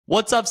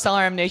What's up,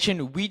 SellerAmp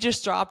Nation? We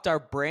just dropped our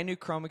brand new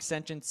Chrome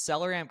extension,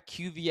 SellerAmp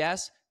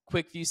QVS,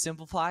 Quick View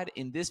Simplified.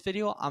 In this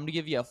video, I'm going to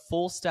give you a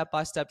full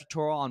step-by-step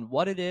tutorial on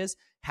what it is,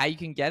 how you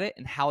can get it,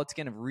 and how it's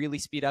going to really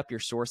speed up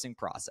your sourcing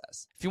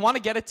process. If you want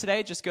to get it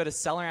today, just go to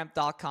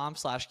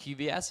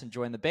selleramp.com/QVS and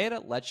join the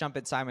beta. Let's jump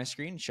inside my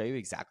screen and show you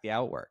exactly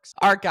how it works.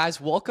 All right,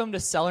 guys, welcome to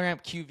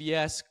SellerAmp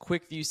QVS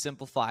Quick View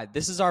Simplified.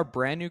 This is our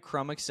brand new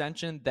Chrome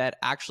extension that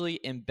actually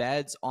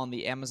embeds on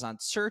the Amazon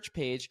search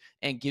page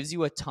and gives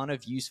you a ton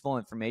of useful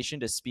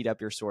information to speed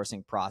up your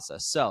sourcing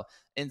process. So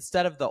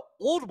instead of the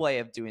old way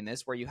of doing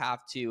this, where you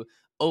have to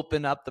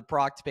open up the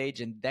product page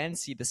and then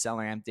see the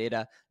SellerAmp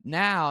data,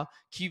 now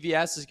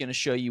QVS is going to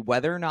show you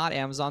whether or not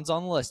Amazon's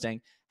on the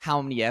listing,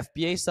 how many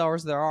FBA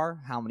sellers there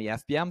are, how many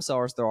FBM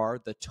sellers there are,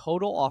 the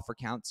total offer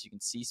count, so you can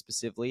see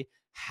specifically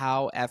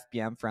how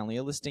FBM friendly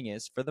a listing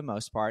is for the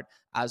most part,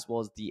 as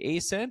well as the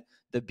ASIN,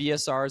 the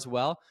BSR as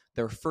well,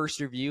 their first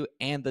review,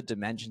 and the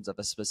dimensions of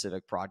a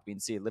specific product. You can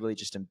see it literally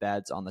just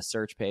embeds on the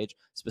search page,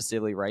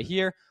 specifically right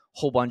here.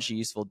 Whole bunch of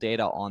useful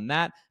data on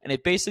that, and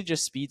it basically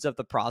just speeds up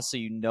the process so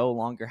you no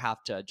longer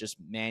have to just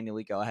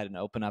manually go ahead and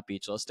open up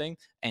each listing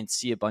and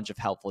see a bunch of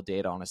helpful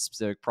data on a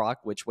specific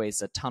product, which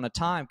wastes a ton of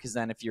time, because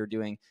then if you're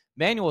doing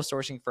manual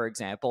sourcing, for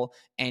example,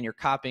 and you're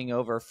copying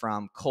over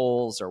from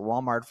Kohl's or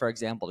Walmart, for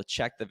example, to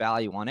check the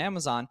value on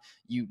Amazon,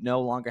 you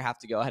no longer have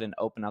to go ahead and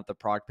open up the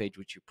product page,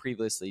 which you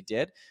previously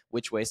did,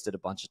 which wasted a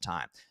bunch of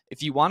time.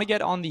 If you want to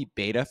get on the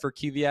beta for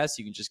QVS,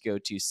 you can just go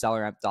to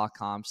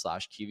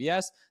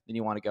selleramp.com/QVS. Then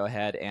you want to go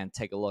ahead and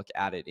take a look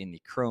at it in the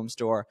Chrome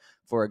store.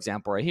 For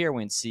example, right here,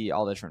 we can see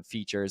all the different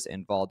features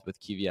involved with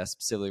QVS,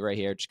 specifically right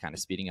here, just kind of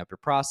speeding up your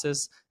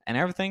process and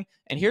everything.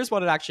 And here's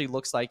what it actually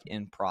looks like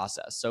in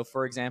process. So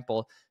for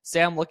example,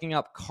 say I'm looking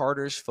up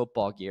Carter's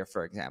football gear,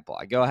 for example.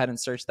 I go ahead and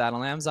search that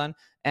on Amazon,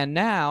 and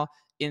now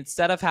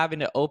instead of having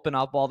to open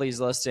up all these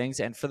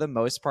listings and for the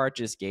most part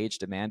just gauge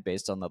demand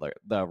based on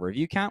the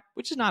review count,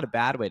 which is not a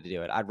bad way to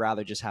do it. I'd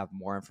rather just have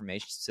more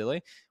information.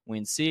 Silly. We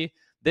can see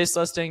this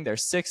listing,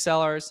 there's 6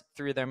 sellers,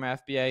 3 of them are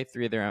FBA,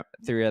 3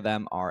 of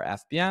them are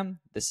FBM.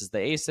 This is the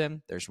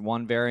ASIN. There's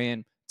 1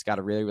 variant. It's got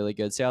a really, really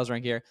good sales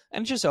rank here,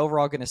 and it's just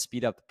overall going to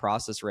speed up the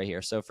process right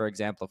here. So for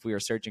example, if we were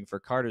searching for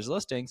Carter's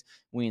listings,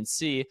 we can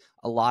see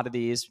a lot of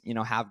these,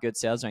 have good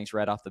sales ranks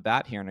right off the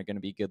bat here and are going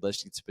to be good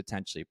listings to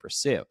potentially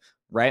pursue,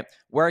 right?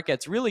 Where it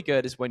gets really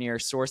good is when you're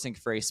sourcing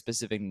for a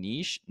specific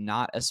niche,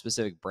 not a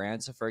specific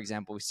brand. So for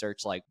example, we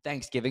search like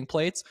Thanksgiving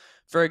plates,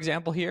 for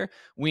example, here,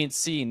 we can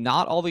see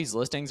not all these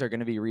listings are going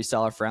to be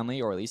reseller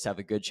friendly, or at least have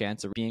a good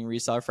chance of being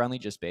reseller friendly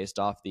just based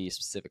off the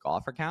specific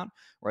offer count,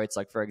 right? It's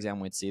like, for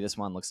example, we'd see this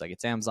one looks like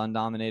it's Amazon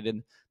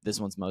dominated. This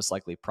one's most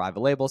likely private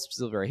label,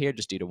 specifically right here,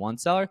 just due to 1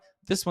 seller.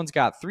 This one's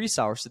got 3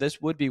 sellers, so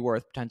this would be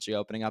worth potentially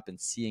opening up and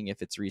seeing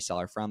if it's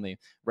reseller friendly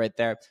right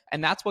there.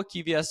 And that's what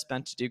QVS is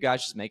meant to do,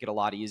 guys, just make it a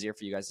lot easier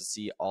for you guys to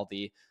see all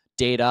the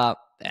data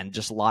and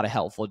just a lot of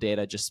helpful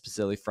data just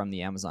specifically from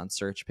the Amazon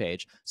search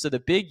page. So the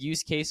big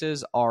use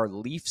cases are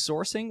leaf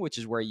sourcing, which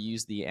is where you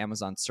use the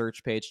Amazon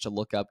search page to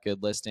look up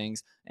good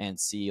listings and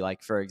see,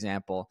 like, for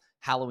example,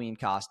 Halloween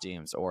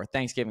costumes or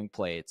Thanksgiving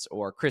plates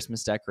or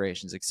Christmas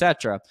decorations,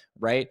 etc.,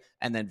 right?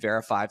 And then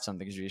verify if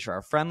something is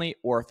reseller friendly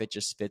or if it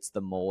just fits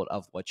the mold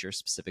of what you're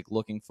specific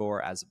looking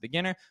for as a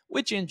beginner,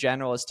 which in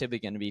general is typically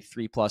going to be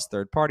 3+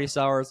 third-party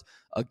sellers,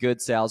 a good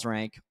sales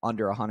rank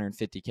under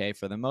 150K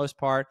for the most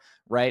part,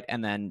 right?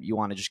 And then you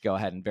want to just go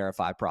ahead and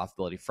verify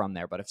profitability from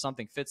there. But if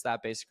something fits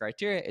that basic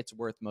criteria, it's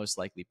worth most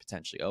likely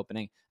potentially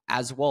opening,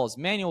 as well as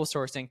manual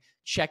sourcing,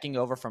 checking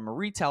over from a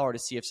retailer to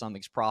see if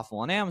something's profitable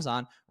on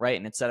Amazon, right?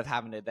 And instead of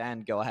having to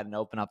then go ahead and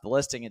open up the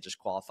listing and just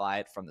qualify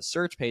it from the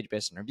search page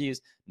based on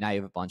reviews, now you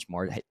have a bunch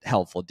more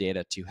helpful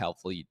data to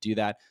helpfully do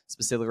that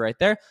specifically right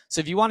there. So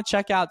if you want to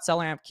check out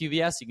SellerAmp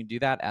QVS, you can do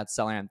that at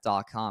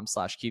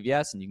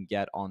selleramp.com/QVS, and you can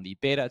get on the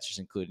beta. It's just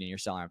included in your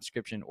SellerAmp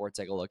description, or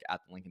take a look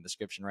at the link in the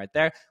description right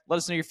there. Let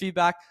us know your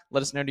feedback.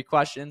 Let us know any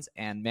questions,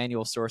 and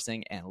manual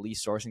sourcing and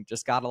lease sourcing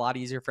just got a lot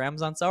easier for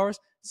Amazon sellers.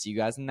 See you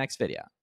guys in the next video.